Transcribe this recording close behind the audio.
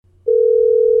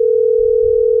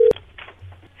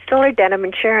Stoller Denham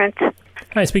Insurance.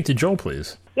 Hi, speak to Joel,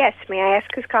 please. Yes, may I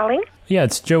ask who's calling? Yeah,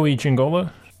 it's Joey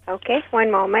Chingola. Okay, one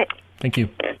moment. Thank you.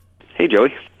 Hey,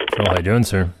 Joey. Joel, how you doing,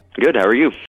 sir? Good, how are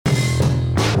you?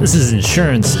 This is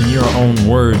insurance in your own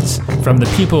words from the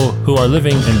people who are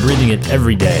living and breathing it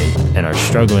every day and are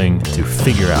struggling to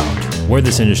figure out where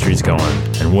this industry is going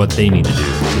and what they need to do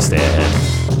to stay ahead.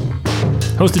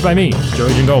 Hosted by me,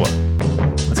 Joey Chingola.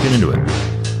 Let's get into it.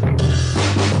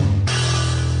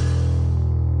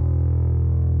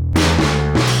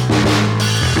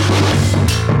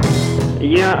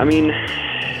 Yeah, I mean,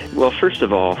 well, first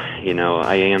of all,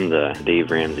 I am the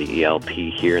Dave Ramsey ELP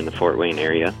here in the Fort Wayne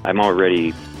area. I'm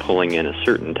already pulling in a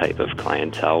certain type of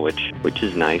clientele, which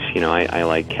is nice. I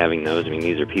like having those. I mean,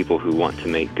 these are people who want to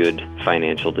make good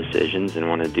financial decisions and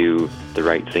want to do the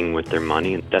right thing with their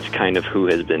money. That's kind of who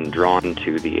has been drawn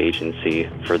to the agency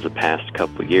for the past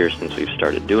couple of years since we've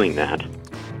started doing that.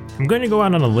 I'm going to go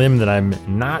out on a limb that I'm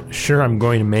not sure I'm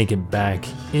going to make it back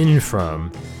in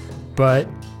from, but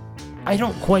I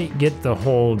don't quite get the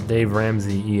whole Dave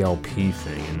Ramsey ELP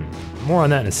thing, and more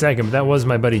on that in a second, but that was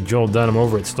my buddy Joel Dunham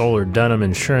over at Stoller Dunham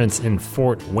Insurance in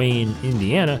Fort Wayne,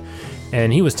 Indiana,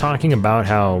 and he was talking about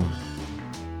how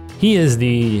he is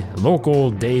the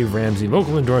local Dave Ramsey,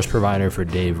 local endorsed provider for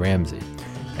Dave Ramsey,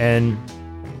 and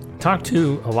talked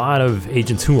to a lot of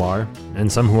agents who are,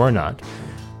 and some who are not,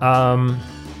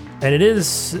 and it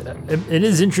is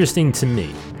interesting to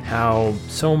me how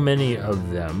so many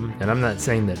of them, and I'm not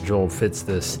saying that Joel fits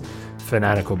this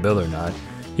fanatical bill or not,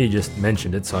 he just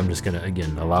mentioned it, so I'm just going to,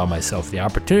 again, allow myself the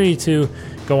opportunity to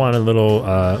go on a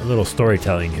little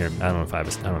storytelling here. I don't know if I have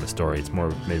a story. It's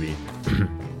more maybe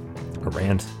a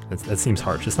rant. That seems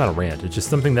harsh. It's not a rant. It's just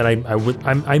something that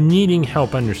I'm needing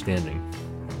help understanding.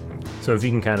 So if you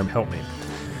can kind of help me.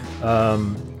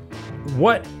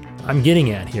 What I'm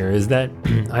getting at here is that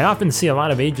I often see a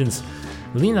lot of agents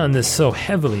lean on this so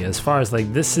heavily as far as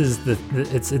like this is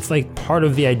it's like part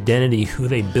of the identity who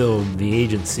they build the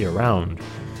agency around.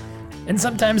 And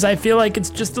sometimes I feel like it's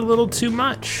just a little too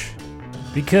much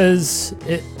because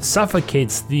it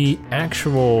suffocates the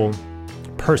actual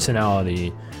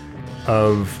personality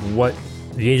of what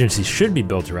the agency should be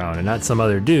built around and not some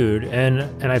other dude. And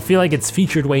I feel like it's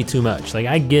featured way too much. Like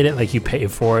I get it, like you pay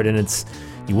for it and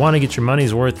you want to get your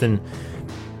money's worth,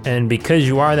 and because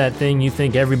you are that thing, you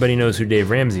think everybody knows who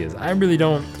Dave Ramsey is. I really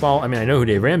don't follow. I mean, I know who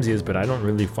Dave Ramsey is, but I don't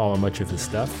really follow much of his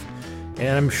stuff.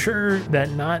 And I'm sure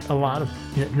that not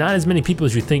as many people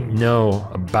as you think know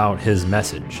about his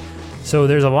message. So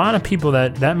there's a lot of people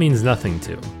that means nothing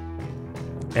to.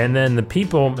 And then the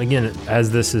people, again,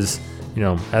 as this is,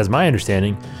 as my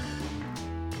understanding,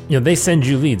 they send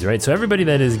you leads, right? So everybody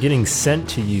that is getting sent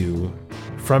to you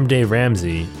from Dave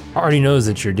Ramsey already knows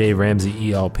that you're Dave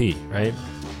Ramsey ELP, right?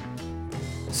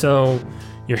 So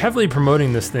you're heavily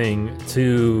promoting this thing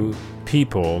to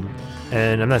people,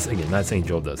 and I'm not saying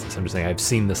Joel does this. I'm just saying I've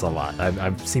seen this a lot.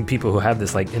 I've seen people who have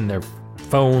this like in their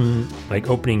phone, like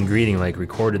opening greeting, like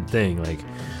recorded thing, like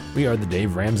we are the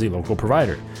Dave Ramsey local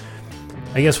provider.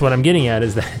 I guess what I'm getting at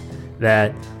is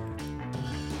that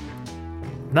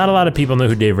not a lot of people know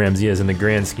who Dave Ramsey is in the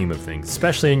grand scheme of things,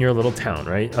 especially in your little town,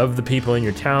 right? Of the people in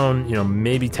your town,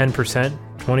 maybe 10%,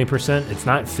 20%. It's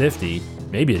not 50.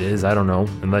 Maybe it is, I don't know,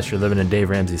 unless you're living in Dave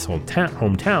Ramsey's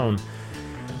hometown.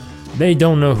 They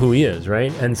don't know who he is,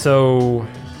 right? And so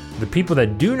the people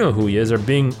that do know who he is are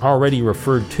being already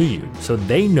referred to you. So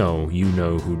they know you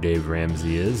know who Dave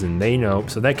Ramsey is, and they know,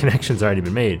 so that connection's already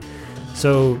been made.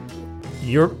 So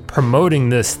you're promoting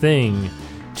this thing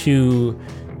to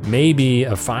maybe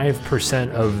a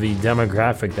 5% of the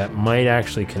demographic that might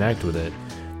actually connect with it.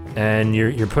 And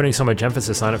you're putting so much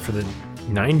emphasis on it for the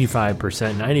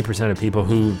 95%, 90% of people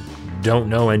who don't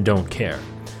know and don't care.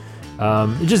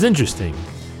 It's just interesting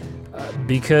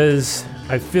because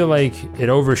I feel like it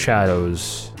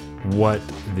overshadows what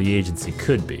the agency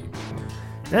could be.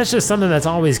 That's just something that's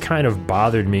always kind of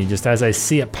bothered me just as I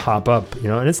see it pop up,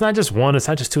 and it's not just one, it's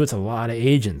not just two, it's a lot of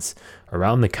agents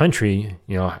around the country,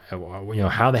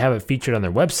 how they have it featured on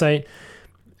their website,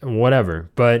 whatever.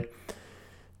 But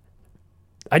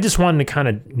I just wanted to kind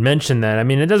of mention that. I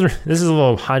mean, this is a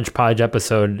little hodgepodge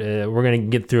episode. We're going to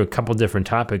get through a couple different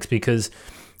topics because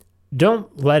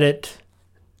don't let it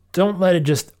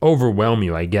just overwhelm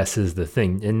you, I guess, is the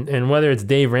thing. And whether it's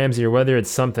Dave Ramsey or whether it's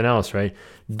something else, right?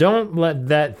 Don't let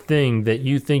that thing that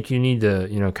you think you need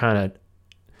to, kind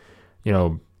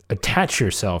of, attach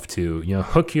yourself to,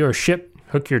 hook your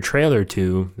trailer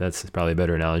to, that's probably a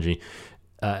better analogy.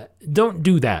 Don't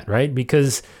do that, right?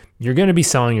 Because you're going to be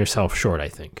selling yourself short, I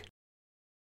think.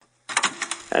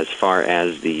 As far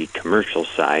as the commercial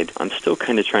side, I'm still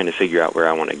kind of trying to figure out where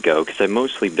I want to go because I've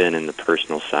mostly been in the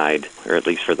personal side, or at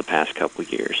least for the past couple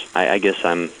of years. I guess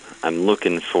I'm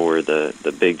looking for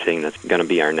the big thing that's going to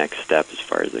be our next step as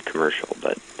far as the commercial,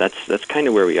 but that's kind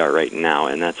of where we are right now,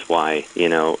 and that's why,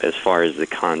 as far as the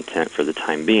content for the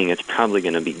time being, it's probably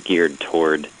going to be geared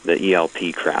toward the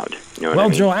ELP crowd. You know what I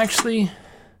mean? Joel, actually,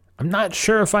 I'm not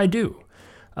sure if I do,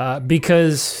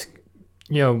 because,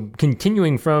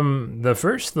 continuing from the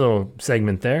first little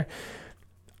segment there,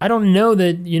 I don't know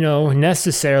that,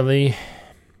 necessarily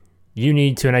you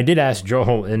need to, and I did ask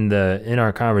Joel in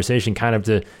our conversation kind of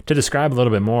to describe a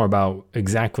little bit more about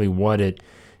exactly what it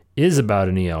is about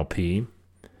an ELP,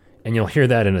 and you'll hear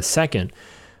that in a second.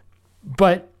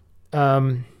 But,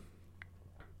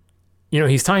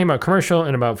 he's talking about commercial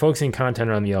and about focusing content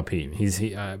around the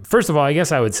ELP. First of all, I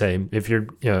guess I would say if you're,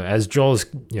 as Joel's,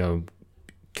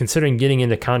 considering getting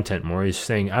into content more, he's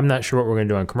saying, I'm not sure what we're going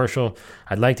to do on commercial.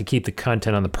 I'd like to keep the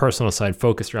content on the personal side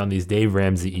focused around these Dave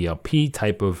Ramsey ELP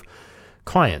type of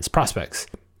clients, prospects.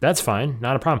 That's fine,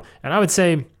 not a problem. And I would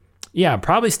say, yeah,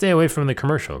 probably stay away from the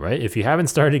commercial, right? If you haven't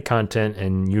started content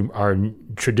and you are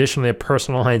traditionally a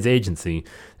personal lines agency,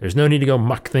 there's no need to go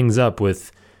muck things up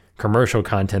with commercial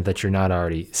content that you're not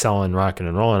already selling, rocking,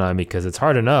 and rolling on, because it's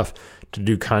hard enough to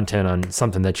do content on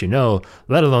something that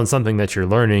let alone something that you're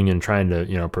learning and trying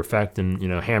to, perfect and,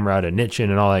 hammer out a niche in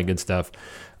and all that good stuff.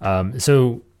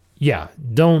 So yeah,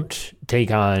 don't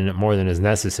take on more than is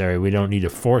necessary. We don't need to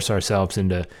force ourselves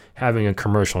into having a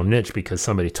commercial niche because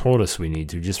somebody told us we need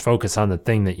to. Just focus on the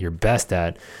thing that you're best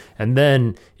at. And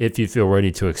then if you feel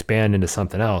ready to expand into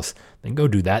something else, then go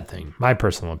do that thing. My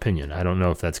personal opinion. I don't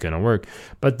know if that's going to work.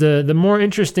 But the more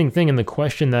interesting thing and the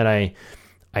question that I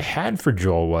had for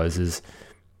Joel is,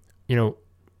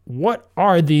 what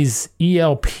are these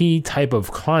ELP type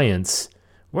of clients?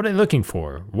 What are they looking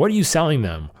for? What are you selling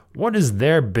them? What is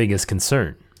their biggest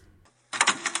concern?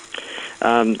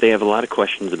 They have a lot of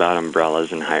questions about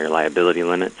umbrellas and higher liability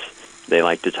limits. They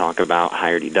like to talk about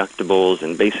higher deductibles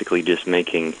and basically just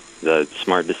making the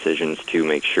smart decisions to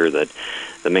make sure that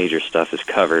the major stuff is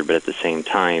covered, but at the same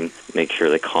time, make sure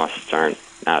the costs aren't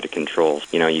out of control.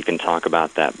 You can talk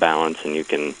about that balance, and you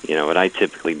can, what I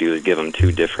typically do is give them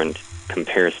two different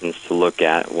comparisons to look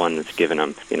at. One that's given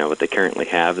them, what they currently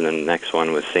have, and then the next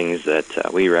one with things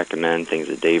that we recommend, things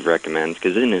that Dave recommends,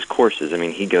 because in his courses,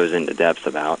 he goes into depth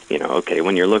about, okay,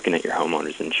 when you're looking at your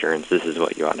homeowner's insurance, this is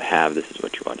what you ought to have, this is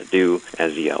what you ought to do.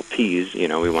 As ELPs,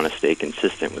 we want to stay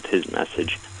consistent with his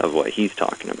message of what he's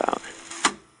talking about.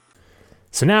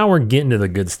 So now we're getting to the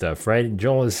good stuff, right?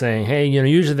 Joel is saying, hey,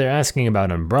 usually they're asking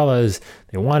about umbrellas.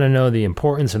 They want to know the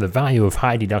importance or the value of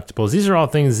high deductibles. These are all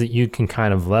things that you can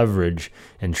kind of leverage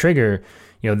and trigger,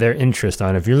 their interest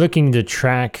on. If you're looking to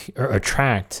track or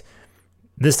attract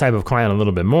this type of client a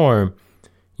little bit more,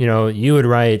 you would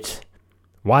write,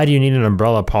 why do you need an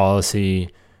umbrella policy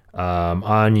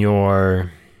on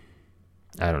your,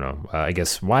 I don't know, I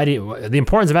guess, the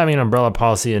importance of having an umbrella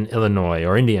policy in Illinois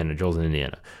or Indiana. Joel's in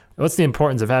Indiana. What's the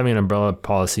importance of having an umbrella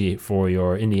policy for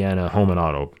your Indiana home and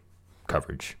auto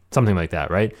coverage? Something like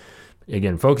that, right?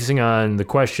 Again, focusing on the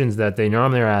questions that they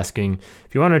normally are asking.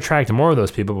 If you want to attract more of those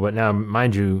people, but now,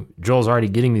 mind you, Joel's already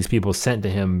getting these people sent to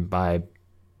him by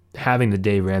having the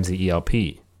Dave Ramsey ELP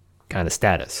kind of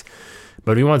status.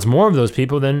 But if he wants more of those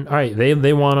people, then, all right,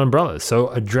 they want umbrellas. So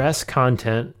address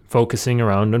content focusing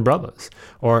around umbrellas.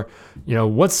 Or,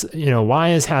 why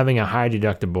is having a high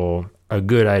deductible a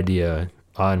good idea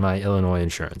on my Illinois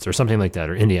insurance or something like that,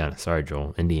 or Indiana. Sorry,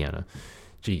 Joel, Indiana.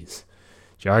 Jeez.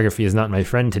 Geography is not my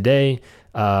friend today.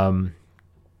 The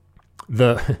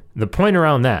point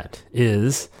around that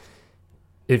is,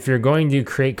 if you're going to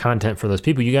create content for those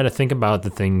people, you got to think about the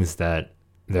things that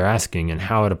they're asking and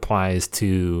how it applies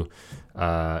to,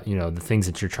 the things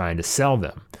that you're trying to sell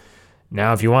them.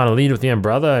 Now, if you want to lead with the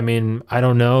umbrella, I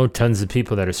don't know tons of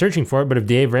people that are searching for it, but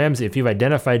if you've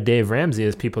identified Dave Ramsey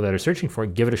as people that are searching for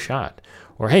it, give it a shot.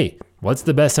 Or, hey, what's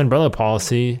the best umbrella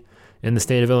policy in the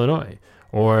state of Illinois?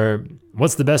 Or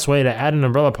what's the best way to add an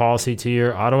umbrella policy to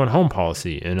your auto and home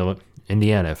policy in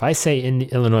Indiana? If I say in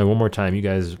Illinois one more time, you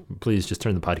guys please just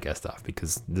turn the podcast off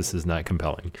because this is not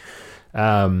compelling.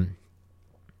 You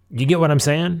get what I'm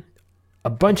saying?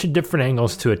 A bunch of different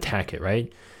angles to attack it,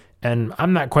 right? And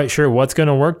I'm not quite sure what's going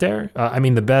to work there.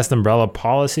 The best umbrella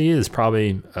policy is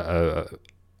probably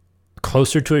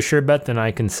closer to a sure bet than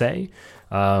I can say.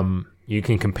 You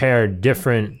can compare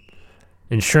different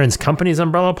insurance companies'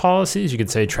 umbrella policies. You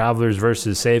could say Travelers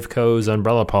versus Safeco's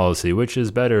umbrella policy. Which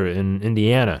is better in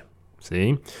Indiana?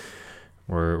 See?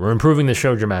 We're improving the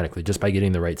show dramatically just by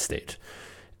getting the right state.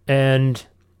 And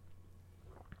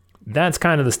that's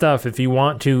kind of the stuff. If you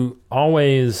want to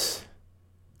always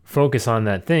focus on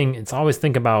that thing, it's always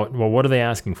think about, well, what are they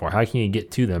asking for? How can you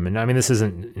get to them? And I mean, this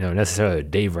isn't, necessarily a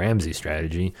Dave Ramsey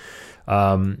strategy.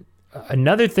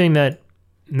 Another thing that,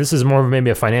 and this is more of maybe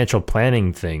a financial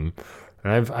planning thing,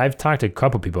 and I've talked to a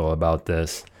couple people about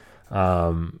this.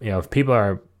 If people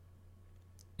are,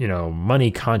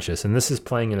 money conscious, and this is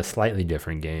playing in a slightly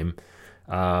different game,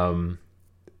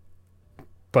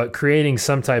 but creating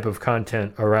some type of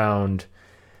content around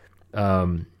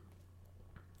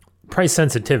price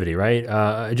sensitivity,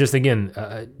 right? Just again,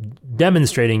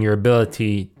 demonstrating your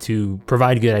ability to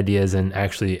provide good ideas and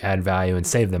actually add value and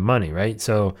save them money, right?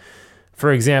 So,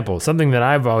 for example, something that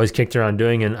I've always kicked around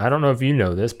doing, and I don't know if you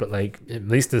know this, but like at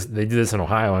least they do this in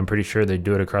Ohio. I'm pretty sure they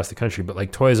do it across the country. But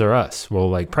like Toys R Us will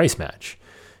like price match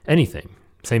anything.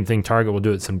 Same thing. Target will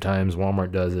do it sometimes.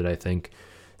 Walmart does it, I think.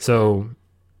 So,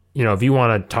 if you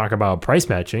want to talk about price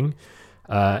matching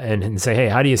and say, hey,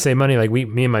 how do you save money? Like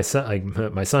me and my son,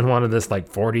 like my son wanted this like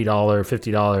 $40,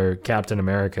 $50 Captain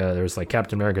America. There's like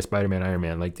Captain America, Spider-Man, Iron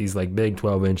Man, like these like big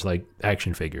 12-inch like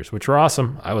action figures, which were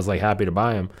awesome. I was like happy to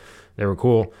buy them. They were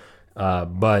cool.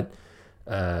 But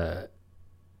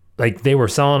like they were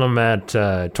selling them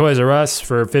at Toys R Us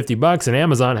for $50 and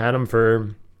Amazon had them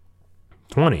for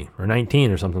 20 or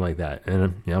 19 or something like that.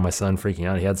 And, my son freaking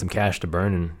out, he had some cash to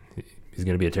burn and he's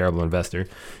going to be a terrible investor.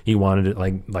 He wanted it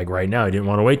like right now. He didn't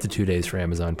want to wait the 2 days for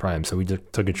Amazon Prime. So we just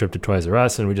took a trip to Toys R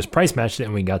Us and we just price matched it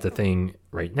and we got the thing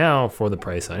right now for the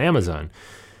price on Amazon.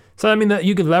 So, I mean, that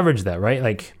you could leverage that, right?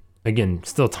 Like, again,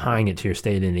 still tying it to your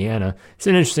state, Indiana. It's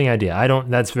an interesting idea.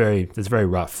 That's very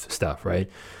rough stuff, right?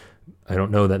 I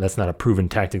don't know that's not a proven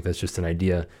tactic. That's just an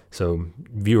idea. So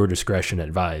viewer discretion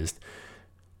advised.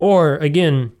 Or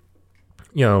again,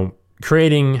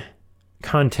 creating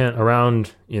content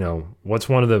around, what's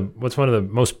one of the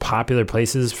most popular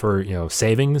places for,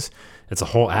 savings. It's a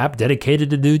whole app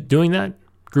dedicated to doing that.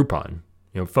 Groupon.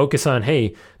 Focus on,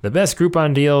 hey, the best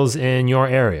Groupon deals in your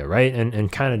area, right?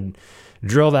 And kind of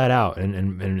drill that out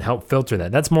and help filter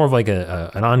that. That's more of like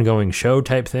an ongoing show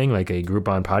type thing, like a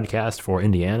Groupon podcast for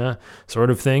Indiana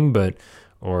sort of thing,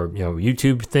 or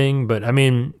YouTube thing. But I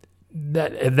mean,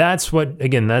 that's what,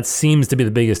 again, that seems to be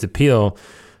the biggest appeal.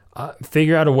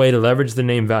 Figure out a way to leverage the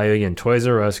name value. Again, Toys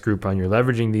R Us, Groupon, you're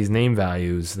leveraging these name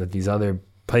values that these other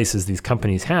places, these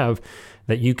companies have,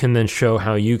 that you can then show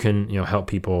how you can, help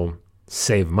people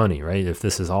save money, right? If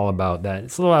this is all about that,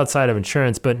 it's a little outside of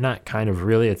insurance, but not kind of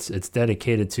really. It's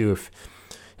dedicated to,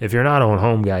 if you're not a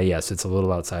home guy, yes, it's a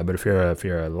little outside. But if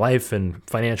you're a life and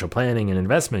financial planning and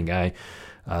investment guy,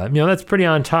 that's pretty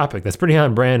on topic. That's pretty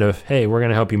on brand of, hey, we're going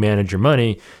to help you manage your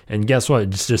money. And guess what?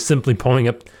 It's just simply pulling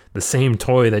up the same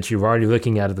toy that you're already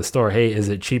looking at the store. Hey, is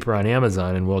it cheaper on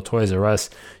Amazon? And will Toys R Us,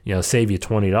 save you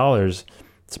 $20?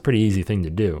 It's a pretty easy thing to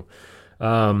do.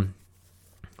 But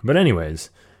anyways,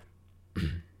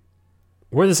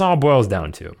 where this all boils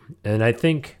down to, and I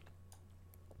think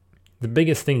the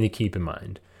biggest thing to keep in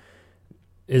mind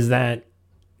is that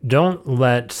don't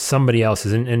let somebody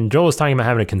else's, and Joel was talking about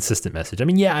having a consistent message. I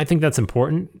mean, yeah, I think that's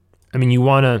important. I mean, you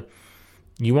want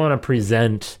to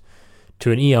present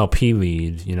to an ELP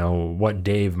lead, what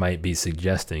Dave might be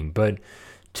suggesting, but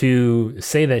to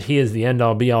say that he is the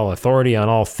end-all be-all authority on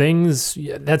all things,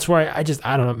 that's where I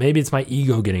don't know, maybe it's my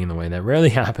ego getting in the way. That rarely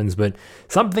happens, but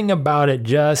something about it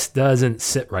just doesn't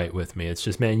sit right with me. It's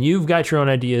just, man, you've got your own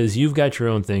ideas, you've got your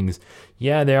own things.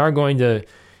 Yeah, they are going to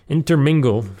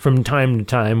intermingle from time to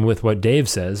time with what Dave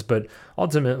says, but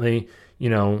ultimately,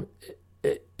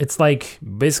 it's like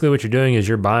basically what you're doing is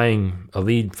you're buying a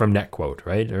lead from NetQuote,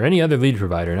 right? Or any other lead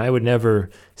provider. And I would never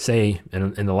say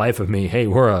in the life of me, hey,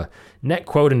 we're a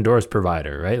NetQuote endorsed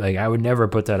provider, right? Like I would never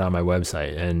put that on my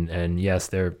website. And yes,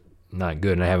 they're not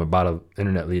good. And I haven't bought an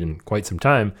internet lead in quite some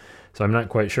time. So I'm not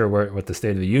quite sure what the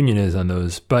state of the union is on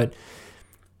those. But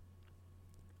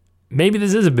maybe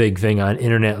this is a big thing on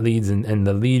internet leads and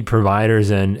the lead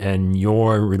providers and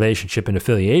your relationship and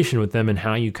affiliation with them and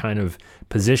how you kind of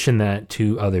position that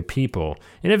to other people.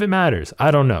 And if it matters,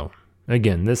 I don't know.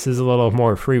 Again, this is a little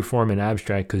more free form and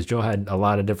abstract because Joe had a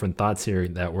lot of different thoughts here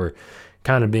that were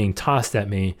kind of being tossed at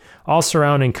me, all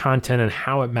surrounding content and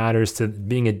how it matters to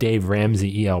being a Dave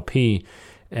Ramsey ELP.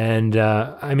 And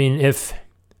if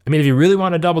you really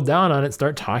want to double down on it,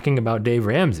 start talking about Dave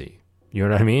Ramsey. You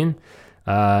know what I mean?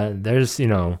 There's, I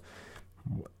don't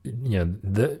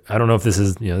know if this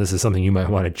is something you might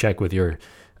want to check with your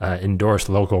endorsed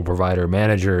local provider,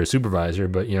 manager, or supervisor,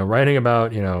 but, writing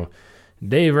about,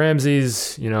 Dave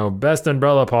Ramsey's, best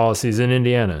umbrella policies in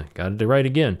Indiana. Got it right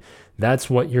again. That's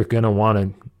what you're going to want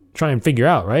to try and figure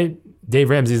out, right? Dave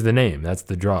Ramsey's the name. That's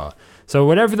the draw. So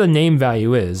whatever the name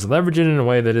value is, leverage it in a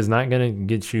way that is not going to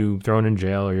get you thrown in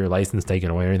jail or your license taken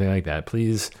away or anything like that.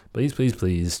 Please, please, please,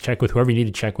 please check with whoever you need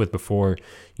to check with before,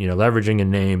 leveraging a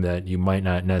name that you might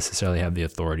not necessarily have the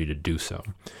authority to do so.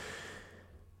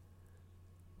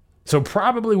 So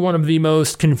probably one of the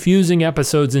most confusing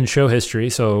episodes in show history.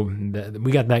 So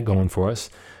we got that going for us.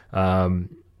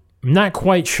 I'm not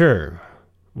quite sure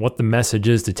what the message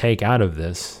is to take out of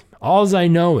this. All I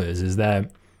know is that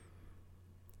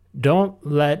don't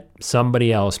let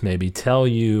somebody else maybe tell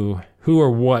you who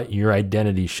or what your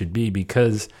identity should be,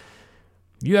 because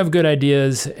you have good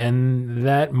ideas and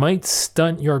that might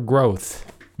stunt your growth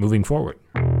moving forward.